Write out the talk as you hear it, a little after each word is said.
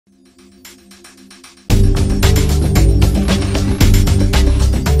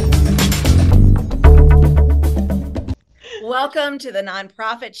Welcome to the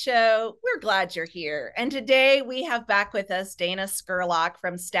Nonprofit Show. We're glad you're here. And today we have back with us Dana Scurlock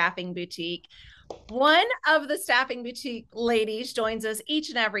from Staffing Boutique. One of the Staffing Boutique ladies joins us each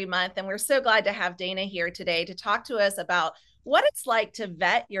and every month, and we're so glad to have Dana here today to talk to us about what it's like to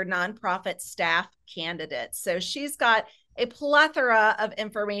vet your nonprofit staff candidates. So she's got a plethora of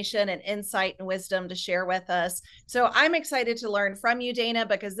information and insight and wisdom to share with us. So I'm excited to learn from you, Dana,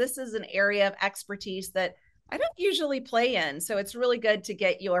 because this is an area of expertise that I don't usually play in. So it's really good to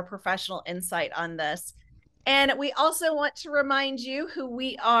get your professional insight on this. And we also want to remind you who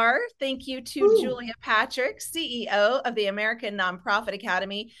we are. Thank you to Julia Patrick, CEO of the American Nonprofit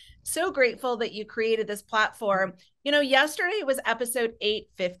Academy. So grateful that you created this platform. You know, yesterday was episode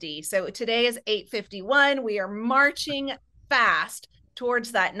 850. So today is 851. We are marching fast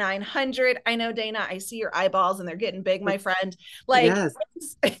towards that 900. I know, Dana, I see your eyeballs and they're getting big, my friend. Like, yes.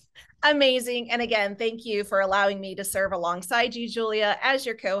 Amazing. And again, thank you for allowing me to serve alongside you, Julia, as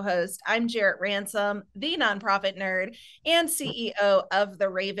your co-host. I'm Jarrett Ransom, the nonprofit nerd and CEO of the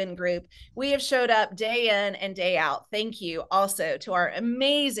Raven Group. We have showed up day in and day out. Thank you also to our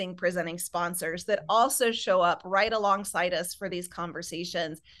amazing presenting sponsors that also show up right alongside us for these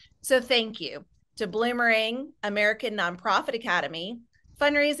conversations. So thank you to Bloomerang, American Nonprofit Academy,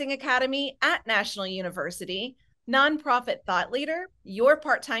 Fundraising Academy at National University, Nonprofit Thought Leader, Your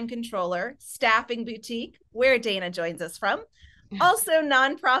Part-Time Controller, Staffing Boutique, where Dana joins us from, also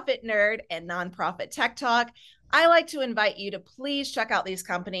Nonprofit Nerd and Nonprofit Tech Talk. I like to invite you to please check out these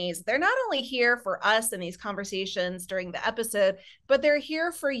companies. They're not only here for us in these conversations during the episode, but they're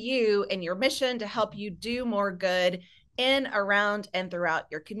here for you and your mission to help you do more good in, around, and throughout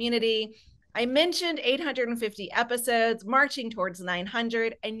your community. I mentioned 850 episodes, marching towards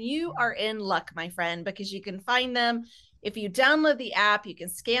 900, and you are in luck, my friend, because you can find them. If you download the app, you can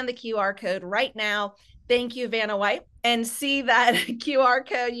scan the QR code right now. Thank you, Vanna White, and see that QR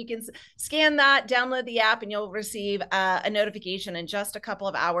code. You can scan that, download the app, and you'll receive a notification in just a couple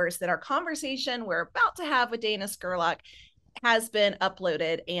of hours that our conversation we're about to have with Dana Scurlock has been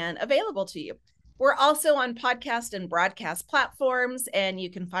uploaded and available to you. We're also on podcast and broadcast platforms, and you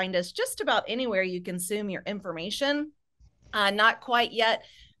can find us just about anywhere you consume your information. Not quite yet,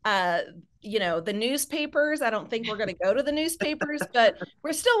 the newspapers. I don't think we're going to go to the newspapers, but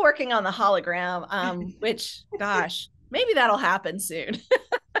we're still working on the hologram, which, gosh, maybe that'll happen soon.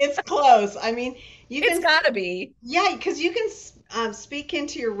 It's close. I mean, it's got to be. Yeah, because you can speak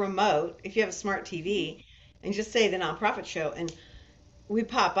into your remote if you have a smart TV and just say the nonprofit show, and we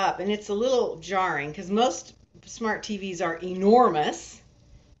pop up, and it's a little jarring because most smart TVs are enormous,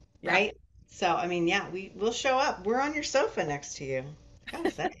 right? Yeah. So, I mean, yeah, we'll show up. We're on your sofa next to you. Gotta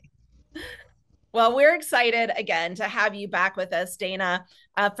say. Well, we're excited again to have you back with us, Dana.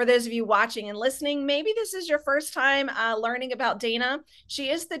 For those of you watching and listening, maybe this is your first time learning about Dana. She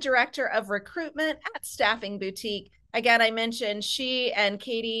is the Director of Recruitment at Staffing Boutique. Again, I mentioned she and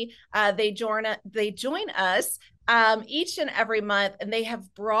Katie, they join us each and every month, and they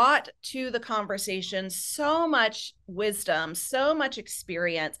have brought to the conversation so much wisdom, so much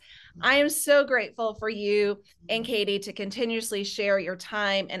experience. I am so grateful for you and Katie to continuously share your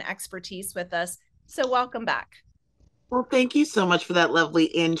time and expertise with us. So welcome back. Well, thank you so much for that lovely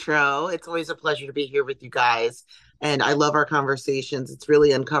intro. It's always a pleasure to be here with you guys. And I love our conversations. It's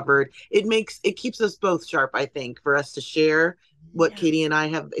really uncovered. It keeps us both sharp, I think, for us to share what Katie and I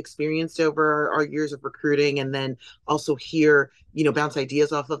have experienced over our years of recruiting, and then also hear, bounce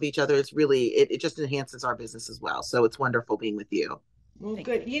ideas off of each other. It's really, it just enhances our business as well. So it's wonderful being with you. Well,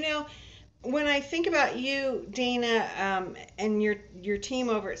 good. When I think about you, Dana, and your team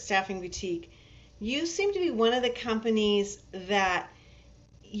over at Staffing Boutique, you seem to be one of the companies that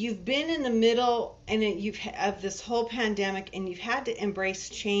you've been in the middle of this whole pandemic, and you've had to embrace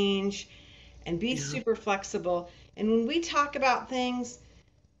change and be super flexible. And when we talked about things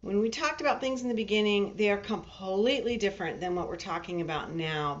in the beginning, they are completely different than what we're talking about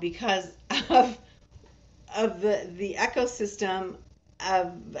now because of the ecosystem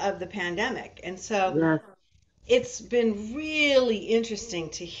of the pandemic. And so it's been really interesting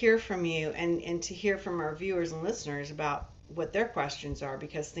to hear from you and to hear from our viewers and listeners about what their questions are,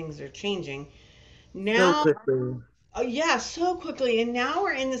 because things are changing now. So quickly. Oh yeah, so quickly. And now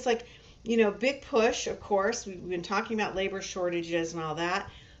we're in this big push. Of course, we've been talking about labor shortages and all that,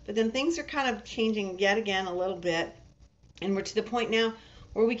 but then things are kind of changing yet again a little bit. And we're to the point now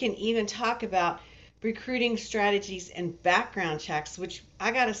where we can even talk about recruiting strategies and background checks, which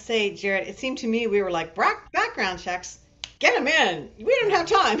I got to say, Jarrett, it seemed to me we were like, background checks, get them in. We don't have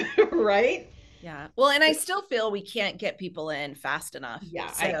time, right? Yeah. Well, and I still feel we can't get people in fast enough.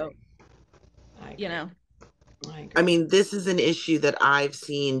 Yeah. So, I agree. I I agree. mean, this is an issue that I've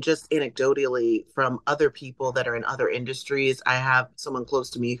seen just anecdotally from other people that are in other industries. I have someone close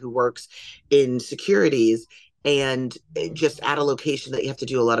to me who works in securities and just at a location that you have to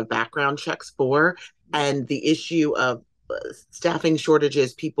do a lot of background checks for. And the issue of staffing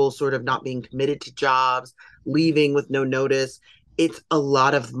shortages, people sort of not being committed to jobs, leaving with no notice. It's a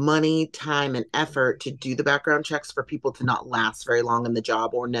lot of money, time, and effort to do the background checks for people to not last very long in the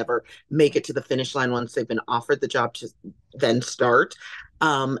job or never make it to the finish line once they've been offered the job to then start.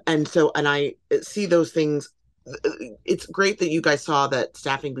 And I see those things. It's great that you guys saw that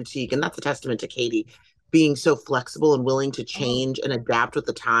staffing boutique, and that's a testament to Katie being so flexible and willing to Oh, change and adapt with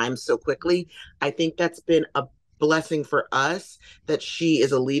the times so quickly. I think that's been a blessing for us that she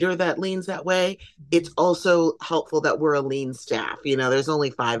is a leader that leans that way. It's also helpful that we're a lean staff. You know, there's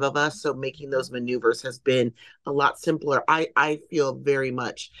only 5 of us, so making those maneuvers has been a lot simpler. I feel very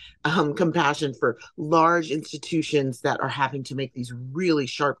much compassion for large institutions that are having to make these really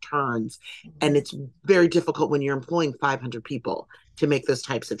sharp turns. And it's very difficult when you're employing 500 people to make those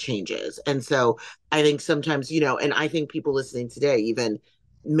types of changes. And so I think sometimes, and I think people listening today even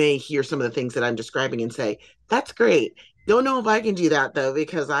may hear some of the things that I'm describing and say, that's great. Don't know if I can do that though,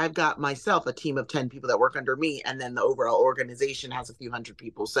 because I've got myself a team of 10 people that work under me, and then the overall organization has a few hundred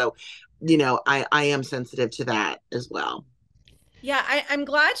people. So, I am sensitive to that as well. Yeah, I'm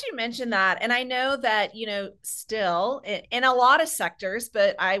glad you mentioned that. And I know that, still in a lot of sectors,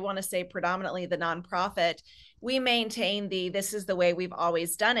 but I want to say predominantly the nonprofit, we maintain this is the way we've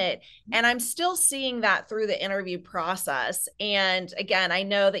always done it. And I'm still seeing that through the interview process. And again, I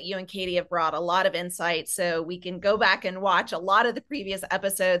know that you and Katie have brought a lot of insight, so we can go back and watch a lot of the previous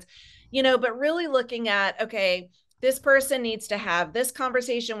episodes, but really looking at, okay, this person needs to have this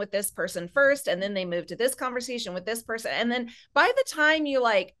conversation with this person first, and then they move to this conversation with this person, and then by the time you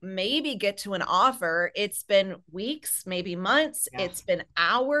like maybe get to an offer, it's been weeks, maybe months, yeah. it's been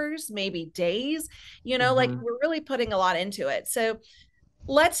hours, maybe days, like Mm-hmm. we're really putting a lot into it. So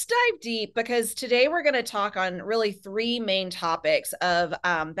let's dive deep, because today we're going to talk on really three main topics of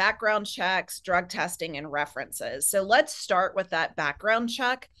background checks, drug testing, and references. So let's start with that background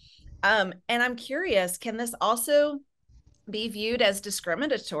check. And I'm curious, can this also be viewed as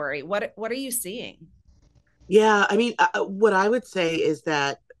discriminatory? What are you seeing? Yeah, I mean, what I would say is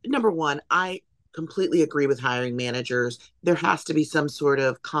that number one, I completely agree with hiring managers. There has to be some sort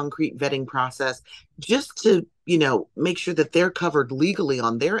of concrete vetting process just to, make sure that they're covered legally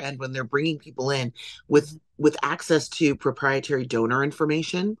on their end when they're bringing people in with access to proprietary donor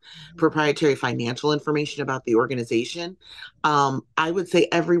information, proprietary financial information about the organization. I would say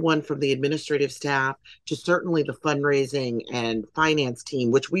everyone from the administrative staff to certainly the fundraising and finance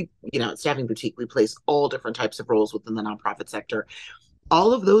team, which we, at Staffing Boutique, we place all different types of roles within the nonprofit sector.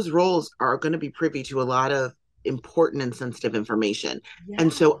 All of those roles are going to be privy to a lot of important and sensitive information.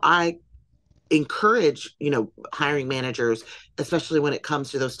 And Yeah. so I encourage, hiring managers, especially when it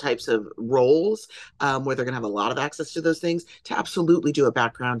comes to those types of roles, where they're going to have a lot of access to those things, to absolutely do a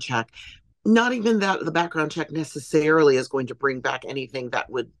background check. Not even that the background check necessarily is going to bring back anything that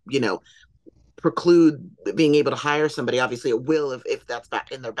would, preclude being able to hire somebody. Obviously, it will if that's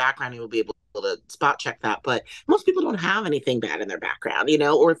back in their background, you will be able to spot check that. But most people don't have anything bad in their background,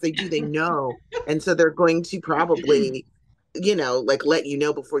 or if they do, they know. And so they're going to probably, like let you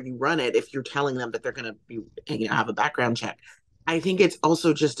know before you run it if you're telling them that they're going to be, have a background check. I think it's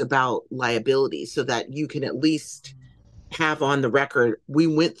also just about liability so that you can at least have on the record we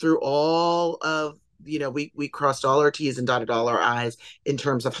went through all of we crossed all our t's and dotted all our i's in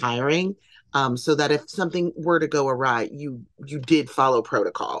terms of hiring, so that if something were to go awry, you did follow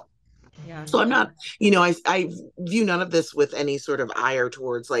protocol. Yeah. So I'm not, I view none of this with any sort of ire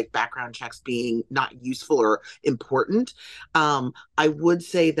towards like background checks being not useful or important. I would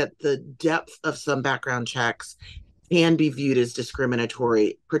say that the depth of some background checks can be viewed as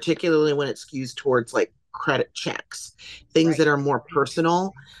discriminatory, particularly when it skews towards like credit checks, things Right. that are more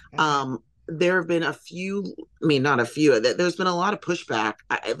personal. Uh-huh. There have been a few, I mean, not a few, there's been a lot of pushback,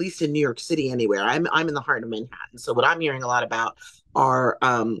 at least in New York City anywhere. I'm in the heart of Manhattan. So what I'm hearing a lot about are,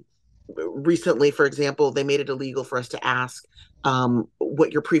 recently, for example, they made it illegal for us to ask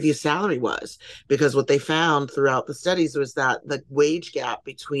what your previous salary was, because what they found throughout the studies was that the wage gap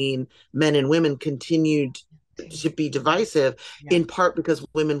between men and women continued to be divisive, Yeah. in part because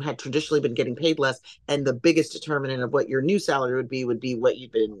women had traditionally been getting paid less, and the biggest determinant of what your new salary would be what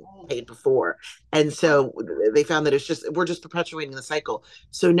you've been paid before. And so they found that we're just perpetuating the cycle.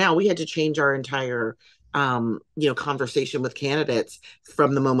 So now we had to change our entire conversation with candidates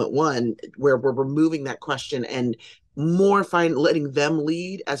from the moment one, where we're removing that question and more letting them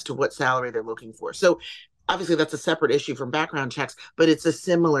lead as to what salary they're looking for. So obviously that's a separate issue from background checks, but it's a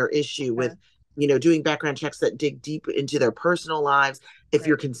similar issue Yeah. with, doing background checks that dig deep into their personal lives. If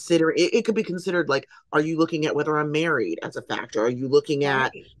you're Right. considering it, it could be considered like, are you looking at whether I'm married as a factor? Are you looking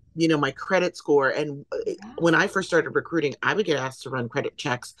at, Right. my credit score? And when Yeah. I first started recruiting, I would get asked to run credit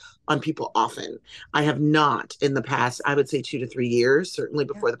checks on people often. I have not in the past, I would say 2 to 3 years, certainly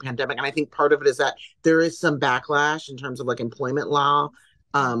Yeah. before the pandemic. And I think part of it is that there is some backlash in terms of like employment law,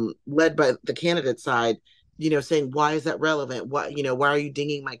 Yeah. led by the candidate side, saying, why is that relevant? Why are you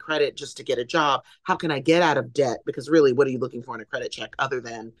dinging my credit just to get a job? How can I get out of debt? Because really, what are you looking for in a credit check other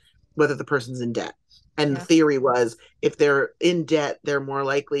than whether the person's in debt? And the Yeah. theory was if they're in debt, they're more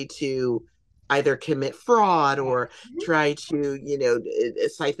likely to either commit fraud Yeah. or Mhm. try to,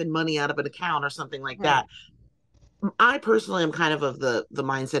 siphon money out of an account or something like that. Right. I personally am kind of the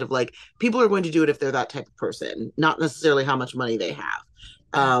mindset of like people are going to do it if they're that type of person, not necessarily how much money they have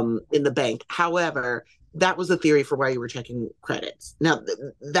Yeah. in the bank. However, that was the theory for why you were checking credits. Now,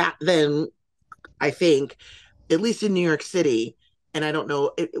 that then I think, at least in New York City, and I don't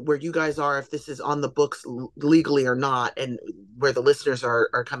know where you guys are, if this is on the books legally or not, and where the listeners are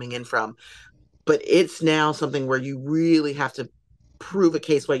coming in from, but it's now something where you really have to prove a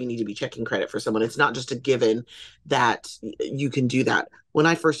case why you need to be checking credit for someone. It's not just a given that you can do that. When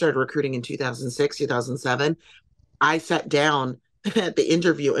I first started recruiting in 2006, 2007, I sat down at the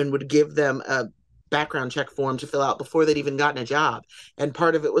interview and would give them a background check form to fill out before they'd even gotten a job. And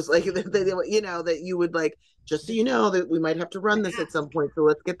part of it was like, that you would like, just so you know that we might have to run this at some point. So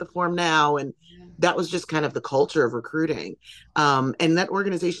let's get the form now. And Yeah. that was just kind of the culture of recruiting. And that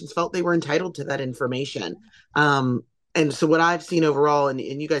organizations felt they were entitled to that information. And so what I've seen overall, and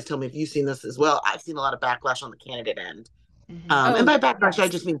you guys tell me if you've seen this as well, I've seen a lot of backlash on the candidate end. Hmm. And Oh, by backlash, I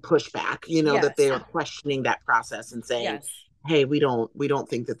yes. just mean pushback. That they Yes. are questioning that process and saying, Yes. "Hey, we don't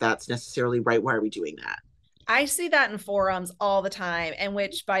think that that's necessarily right. Why are we doing that?" I see that in forums all the time. And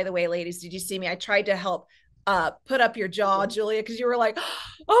which, by the way, ladies, did you see me? I tried to help put up your jaw, Julia, because you were like,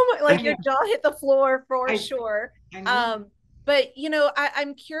 oh my, like I your know. jaw hit the floor for I sure. I know. Um, but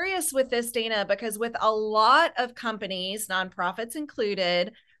I'm curious with this, Dana, because with a lot of companies, nonprofits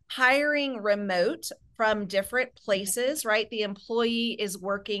included, hiring remote from different places, right? The employee is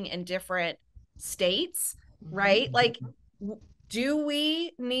working in different states, Hmm. right? Like do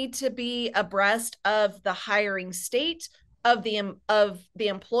we need to be abreast of the hiring state of the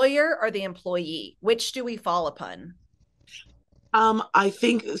employer or the employee? Which do we fall upon? I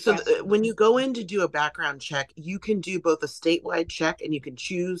think so. Question. When you go in to do a background check, you can do both a statewide check and you can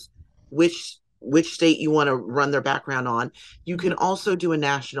choose which state you want to run their background on. You can Hmm. also do a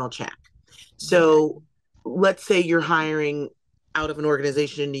national check. Okay. So let's say you're hiring out of an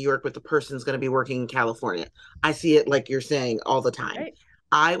organization in New York, but the person's going to be working in California. I see it like you're saying all the time. Right.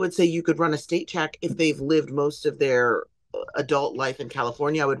 I would say you could run a state check if they've lived most of their adult life in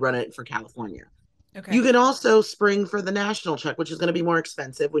California. I would run it for California. You Okay. can also spring for the national check, which is going to be more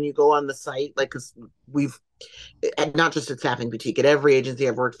expensive when you go on the site, like, because we've, and not just at Staffing Boutique, at every agency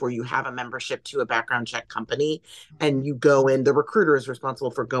I've worked for, you have a membership to a background check company, Hmm. and you go in. The recruiter is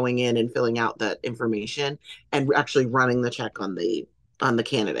responsible for going in and filling out that information and actually running the check on the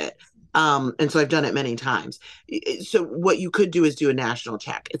candidate. And so I've done it many times. So what you could do is do a national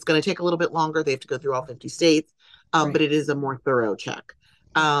check. It's going to take a little bit longer. They have to go through all 50 states, but Right. it is a more thorough check.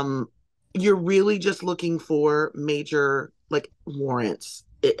 Okay. You're really just looking for major like warrants.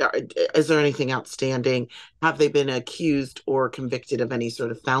 Is there anything outstanding? Have they been accused or convicted of any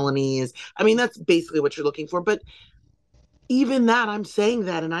sort of felonies? I mean, that's basically what you're looking for. But even that, I'm saying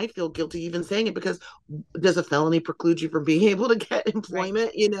that, and I feel guilty even saying it because does a felony preclude you from being able to get Right.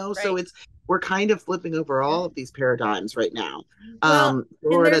 employment? So Right. we're kind of flipping over Yeah. all of these paradigms right now. Well, and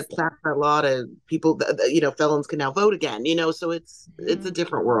Florida there's passed that law to people that, felons can now vote again. So it's a Hmm.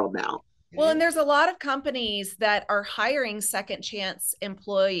 different world now. It well, and is. there's a lot of companies that are hiring second chance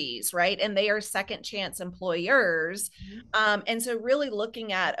employees, right? And they are second chance employers. Mhm. And so really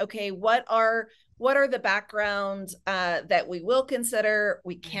looking at, okay, what are the backgrounds that we will consider,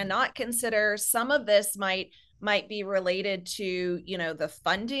 we Mhm. cannot consider. Some of this might be related to the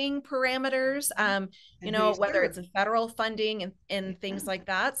funding parameters, And who you whether serve. it's a federal funding and Yeah. things like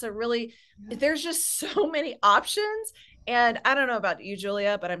that. So really, Yeah. there's just so many options. And I don't know about you,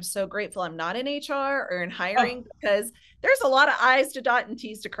 Julia, but I'm so grateful I'm not in HR or in Oh, hiring because there's a lot of I's to dot and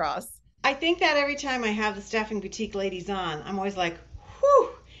T's to cross. I think that every time I have the Staffing Boutique ladies on, I'm always like,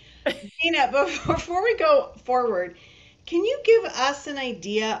 whew. Dina, before we go forward, can you give us an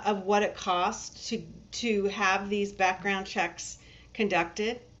idea of what it costs to have these background checks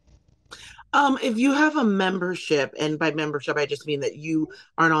conducted? If you have a membership, and by membership I just mean that you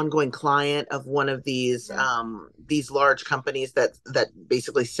are an ongoing client of one of these large companies that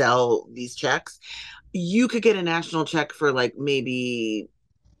basically sell these checks, you could get a national check for like maybe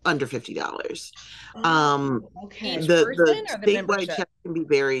under $50. Oh, Um, okay. Each the person or the statewide membership? check can be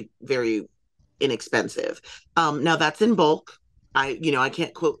very, very inexpensive. Now that's in bulk. I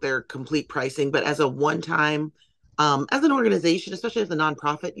can't quote their complete pricing, but as a one time, as an organization, especially as a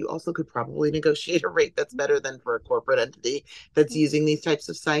nonprofit, you also could probably negotiate a rate that's better than for a corporate entity that's using these types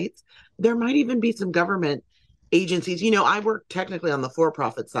of sites. There might even be some government agencies. I work technically on the for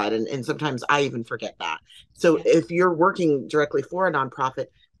profit side, and sometimes I even forget that. So Yeah. if you're working directly for a nonprofit,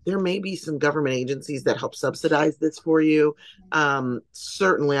 there may be some government agencies that help subsidize this for you.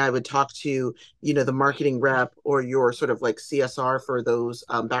 Certainly I would talk to the marketing rep or your sort of like CSR for those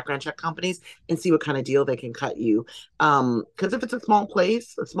background check companies and see what kind of deal they can cut you. Because if it's a small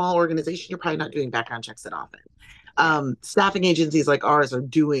place, a small organization, you're probably not doing background checks that often. Yeah. Staffing agencies like ours are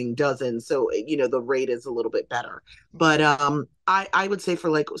doing dozens, so the rate is a little bit better. But Okay. I would say for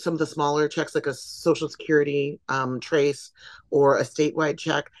like some of the smaller checks, like a Social Security trace or a statewide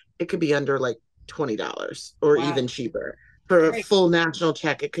check, it could be under like $20 or Wow. even cheaper. For a Great. full national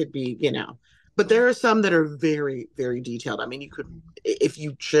check, it could be, but Wow. there are some that are very, very detailed. I mean, you could, if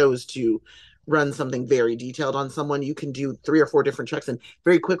you chose to run something very detailed on someone, you can do 3 or 4 different checks, and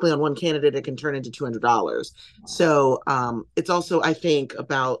very quickly on one candidate, it can turn into $200. Wow. So it's also, I think,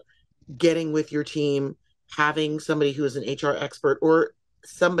 about getting with your team, having somebody who is an HR expert or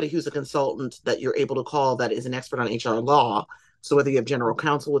somebody who's a consultant that you're able to call that is an expert on HR law. So whether you have general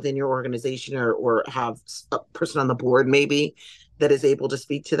counsel within your organization or have a person on the board maybe that is able to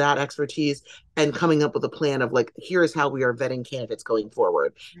speak to that expertise and coming up with a plan of like, here is how we are vetting candidates going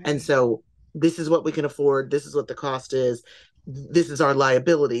forward. And Right. so this is what we can afford. This is what the cost is. This is our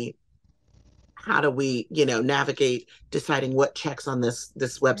liability. How do we navigate deciding what checks on this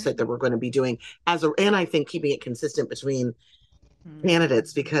website that Right. we're going to be doing and I think keeping it consistent between Hmm.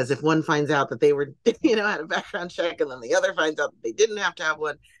 candidates, because if one finds out that they were had a background check and then the other finds out that they didn't have to have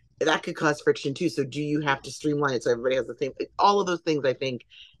one, that could cause friction too. So do you have to streamline it so everybody has the same, all of those things? I think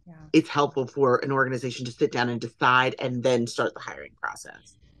Yeah. it's helpful for an organization to sit down and decide and then start the hiring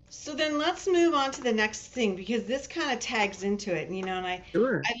process. So then let's move on to the next thing because this kind of tags into it, and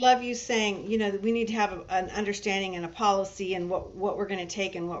Sure. I love you saying, that we need to have an understanding and a policy and what we're going to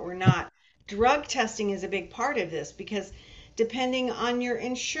take and what we're not. Drug testing is a big part of this because depending on your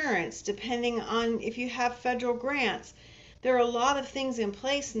insurance, depending on if you have federal grants, there are a lot of things in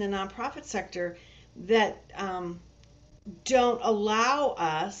place in the nonprofit sector that don't allow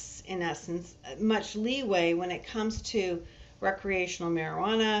us, in essence, much leeway when it comes to recreational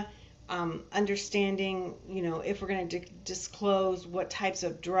marijuana, understanding, if we're going to disclose what types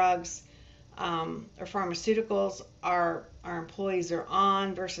of drugs or pharmaceuticals our employees are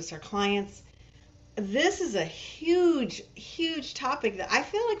on versus our clients. This is a huge, huge topic that I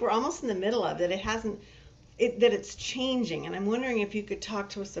feel like we're almost in the middle of, that it hasn't, that it's changing. And I'm wondering if you could talk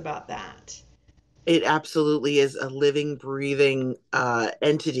to us about that. It absolutely is a living, breathing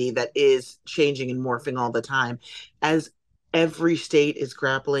entity that is changing and morphing all the time. As every state is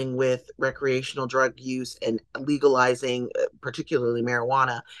grappling with recreational drug use and legalizing, particularly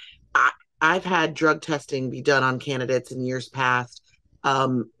marijuana, I, I've had drug testing be done on candidates in years past.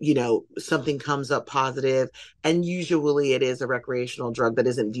 Something comes up positive, and usually it is a recreational drug that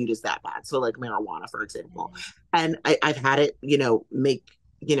isn't viewed as that bad. So, like marijuana, for example. And I've had it, make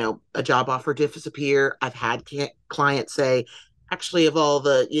a job offer disappear. I've had clients say, actually, of all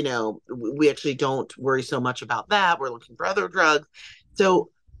the, we actually don't worry so much about that. We're looking for other drugs.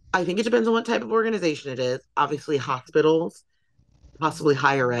 So I think it depends on what type of organization it is. Obviously, hospitals, possibly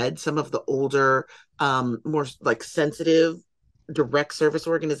higher ed, some of the older, more like sensitive direct service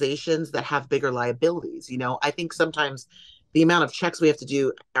organizations that have bigger liabilities. I think sometimes the amount of checks we have to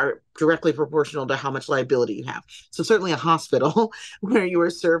do are directly proportional to how much liability you have. So certainly a hospital where you are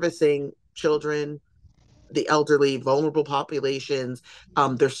servicing children, the elderly, vulnerable populations,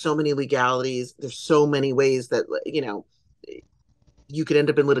 there's so many legalities. There's so many ways that you could end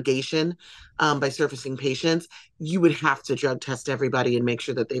up in litigation by surfacing patients. You would have to drug test everybody and make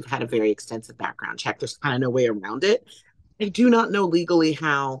sure that they've had a very extensive background check. There's kind of no way around it. I do not know legally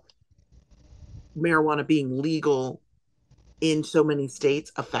how marijuana being legal in so many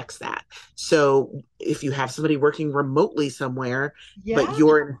states affects that. So if you have somebody working remotely somewhere, but Yeah.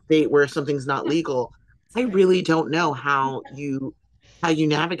 you're in a state where something's not legal, I Right. really don't know how you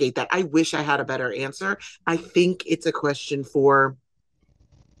navigate that. I wish I had a better answer. I think it's a question for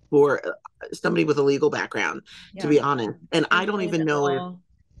somebody with a legal background, to Yeah. be honest. And I It's don't really even know if all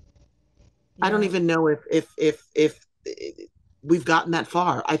I don't Yeah. even know if we've gotten that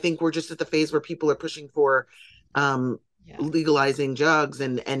far. I think we're just at the phase where people are pushing for um, Yeah. legalizing drugs,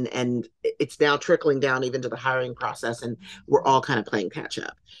 and it's now trickling down even to the hiring process, and we're all kind of playing catch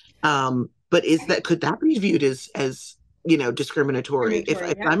up. But is that could that be viewed as discriminatory? If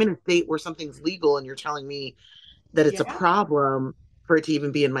Discriminatory. Yeah. I'm in a state where something's legal and you're telling me that it's a Yeah. problem for it to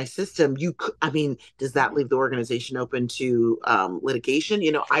even be in my system, I mean, does that Yeah. leave the organization open to litigation?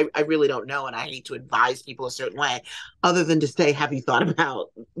 I really don't know, and I hate to advise people a certain way, other than to say, have you thought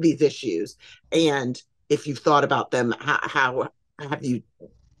about these issues? And if you've thought about them, how have you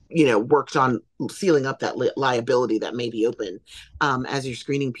worked on sealing up that liability that may be open as you're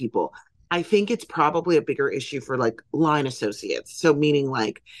screening people? I think it's probably a bigger issue for like line associates. So, meaning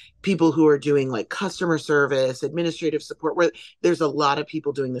like people who are doing like customer service, administrative support, where there's a lot of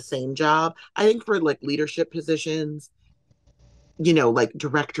people doing the same job. I think for like leadership positions, like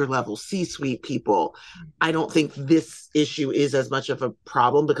director level, C suite people, I don't think this issue is as much of a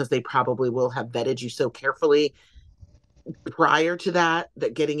problem because they probably will have vetted you so carefully prior to that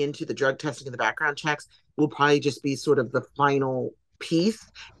getting into the drug testing and the background checks will probably just be sort of the final piece.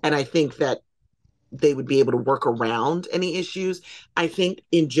 And I think that they would be able to work around any issues. I think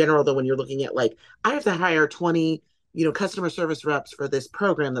in general, though, when you're looking at like, I have to hire 20, customer service reps for this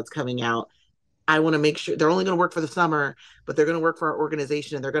program that's coming out. I want to make sure they're only going to work for the summer, but they're going to work for our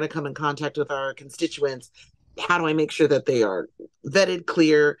organization and they're going to come in contact with our constituents. How do I make sure that they are vetted,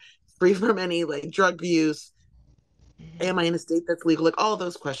 clear, free from any like drug use? Am I in a state that's legal? Like all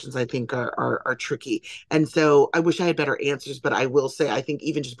those questions, I think are tricky. And so I wish I had better answers, but I will say I think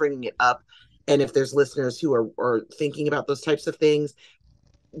even just bringing it up, and if there's listeners who are thinking about those types of things,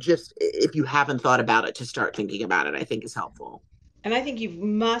 just if you haven't thought about it, to start thinking about it, I think is helpful. And I think you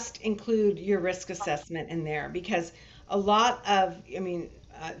must include your risk assessment in there because a lot of, I mean,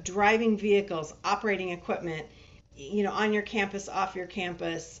 driving vehicles, operating equipment, on your campus, off your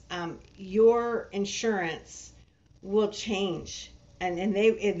campus, your insurance will change, and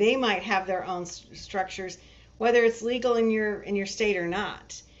they might have their own structures, whether it's legal in your state or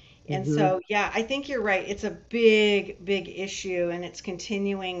not. And Mm-hmm. so, yeah, I think you're right. It's a big, big issue, and it's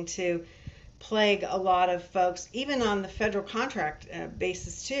continuing to plague a lot of folks, even on the federal contract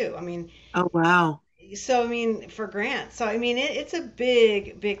basis too. I mean, Oh, wow. so I mean, for grants. So I mean, it's a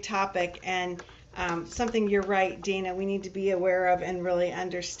big, big topic and something you're right, Dana. We need to be aware of and really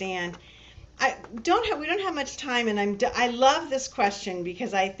understand. We don't have much time, and I love this question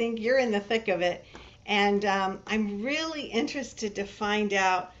because I think you're in the thick of it, and I'm really interested to find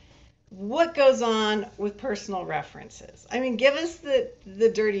out what goes on with personal references. I mean, give us the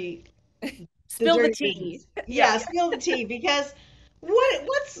Spill the dirty tea. business. Yeah. Yeah, spill the tea because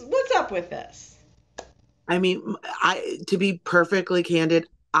what's up with this? I mean, I to be perfectly candid,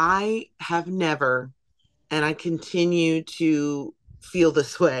 I have never, and I continue to feel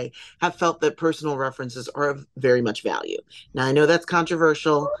this way, have felt that personal references are of very much value. Now, I know that's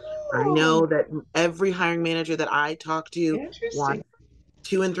controversial. I Oh, know that every hiring manager that I talk to interesting. wants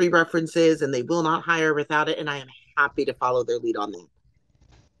 2 and 3 references and they will not hire without it. And I am happy to follow their lead on that.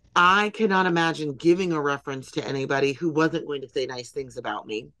 I cannot imagine giving a reference to anybody who wasn't going to say nice things about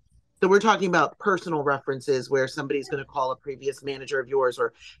me. So we're talking about personal references where somebody's going to call a previous manager of yours,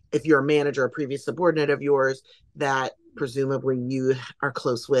 or if you're a manager, a previous subordinate of yours that presumably you are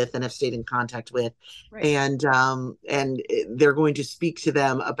close with and have stayed in contact with, Right. and they're going to speak to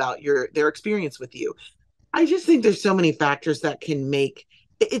them about their experience with you. I just think there's so many factors that can make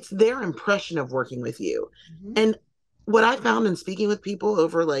it's their impression of working with you. Hmm. And what I found in speaking with people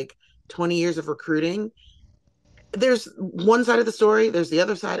over like 20 years of recruiting, there's one side of the story, there's the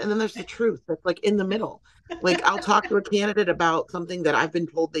other side, and then there's the truth that's like in the middle. Like I'll talk to a candidate about something that I've been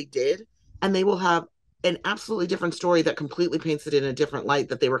told they did, and they will have an absolutely different story that completely paints it in a different light,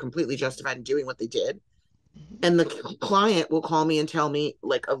 that they were completely justified in doing what they did. And the client will call me and tell me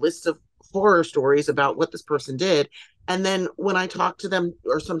like a list of horror stories about what this person did. And then when I talk to them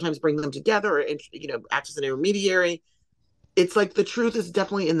or sometimes bring them together, or act as an intermediary, it's like the truth is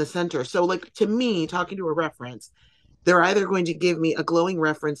definitely in the center. So like to me, talking to a reference, they're either going to give me a glowing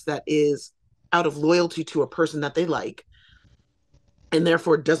reference that is out of loyalty to a person that they like and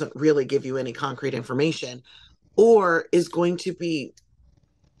therefore doesn't really give you any concrete information, or is going to be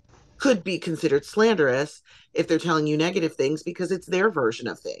could be considered slanderous if they're telling you negative things because it's their version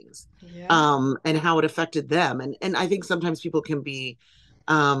of things, Yeah. and how it affected them. And I think sometimes people can be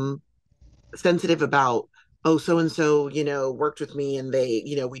um, sensitive about, oh, so and so, worked with me and they,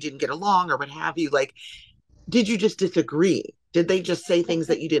 we didn't get along or what have you. Like, did you just disagree? Did they just say things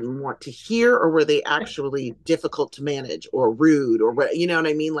that you didn't want to hear, or were they actually difficult to manage or rude or what? You know what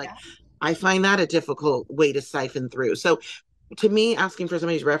I mean? Like, Yeah. I find that a difficult way to siphon through. So to me, asking for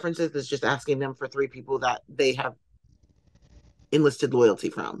somebody's references is just asking them for three people that they have enlisted loyalty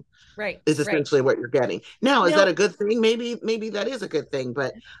from, Right, is right. essentially what you're getting. Now, is that Now, a good thing? Maybe that is a good thing,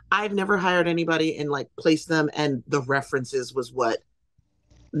 but I've never hired anybody and like placed them and the references was what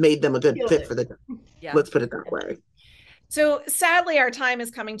made them a good Killed fit it. for the job. yeah. Let's put it that way. So sadly, our time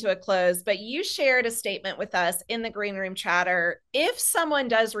is coming to a close, but you shared a statement with us in the green room chatter. If someone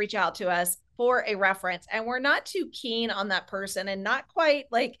does reach out to us for a reference and we're not too keen on that person and not quite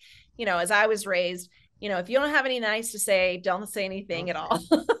like, as I was raised, if you don't have any nice to say, don't say anything at all.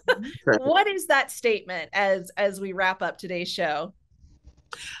 Correct. What is that statement as we wrap up today's show?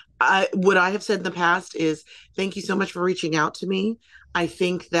 What I have said in the past is thank you so much for reaching out to me. I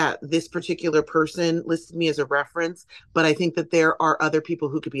think that this particular person listed me as a reference, but I think that there are other people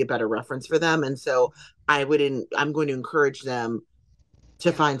who could be a better reference for them. And so I'm going to encourage them to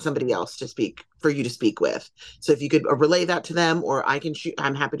Yeah, find somebody else to speak for you to speak with. So if you could relay that to them, or I can shoot,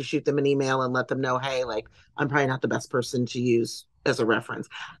 I'm happy to shoot them an email and let them know, hey, like I'm probably not the best person to use as a reference.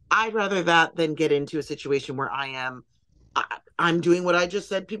 I'd rather that than get into a situation where I'm doing what I just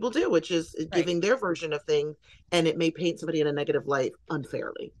said people do, which is right. giving their version of things, and it may paint somebody in a negative light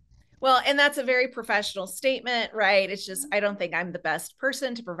unfairly. Well, and that's a very professional statement, right? It's just I don't think I'm the best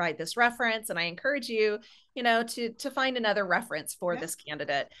person to provide this reference, and I encourage you, to find another reference for Yeah. this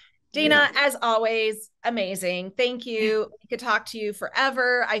candidate. Yeah. Dana, as always, amazing. Thank you. We could talk to you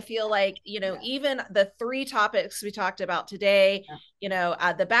forever. I feel like, Yeah. even the three topics we talked about today,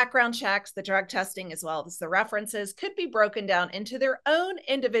 the background checks, the drug testing, as well as the references could be broken down into their own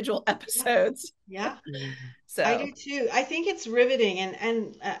individual Yeah. episodes. Yeah. I So, do too. I think it's riveting,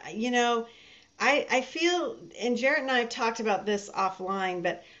 and I feel, and Jarrett and I have talked about this offline,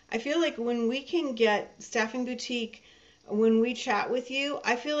 but I feel like when we can get Staffing Boutique, when we chat with you,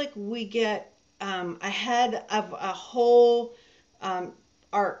 I feel like we get ahead of a whole um,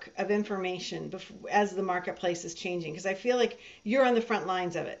 arc of information as the marketplace is changing. Because I feel like you're on the front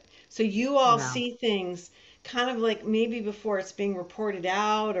lines of it. So you all Yeah. see things kind of like maybe before it's being reported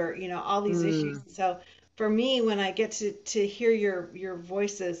out or, all these issues. Mm, So for me, when I get to hear your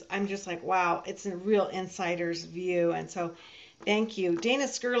voices, I'm just like, wow, it's a real insider's view. And so thank you. Dana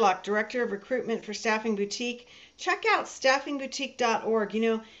Scurlock, Director of Recruitment for Staffing Boutique. Check out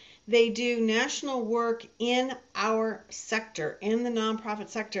staffingboutique.org. They do national work in our sector, in the nonprofit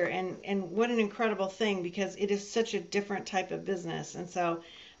sector, and what an incredible thing because it is such a different type of business. And so,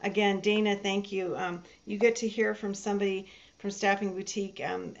 again, Dana, thank you. You get to hear from somebody from Staffing Boutique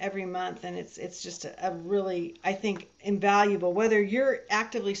every month, and it's just a really, I think, invaluable. Whether you're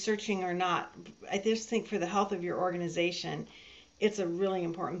actively searching or not, I just think for the health of your organization, it's a really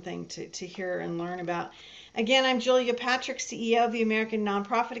important thing to hear and learn about. Again, I'm Julia Patrick, CEO of the American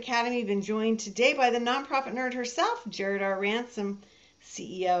Nonprofit Academy. Been joined today by the nonprofit nerd herself, Jared R. Ransom,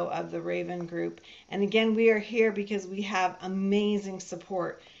 CEO of the Raven Group. And again, we are here because we have amazing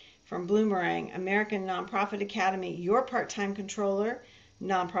support from Bloomerang, American Nonprofit Academy, your part-time controller,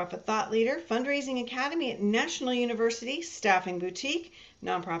 nonprofit thought leader, fundraising academy at National University, Staffing Boutique,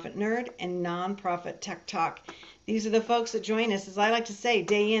 Nonprofit Nerd, and Nonprofit Tech Talk. These are the folks that join us, as I like to say,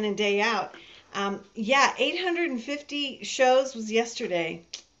 day in and day out. Yeah, 850 shows was yesterday.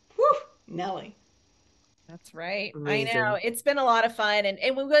 Whew, Nelly. that's right. I know. amazing. It's been a lot of fun. And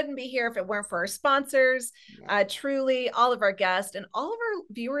we wouldn't be here if it weren't for our sponsors, Yeah, truly, all of our guests and all of our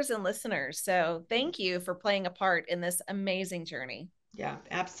viewers and listeners. So thank you for playing a part in this amazing journey. yeah,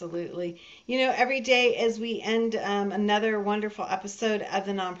 absolutely. Every day as we end another wonderful episode of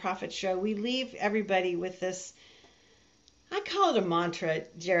the Nonprofit Show, we leave everybody with this. I call it a mantra,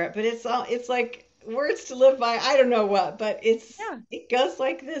 Jarrett, but it's like words to live by. I don't know what, but Yeah. it goes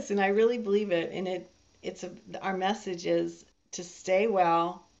like this, and I really believe it. And our message is to stay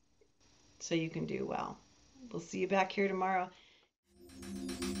well so you can do well. We'll see you back here tomorrow.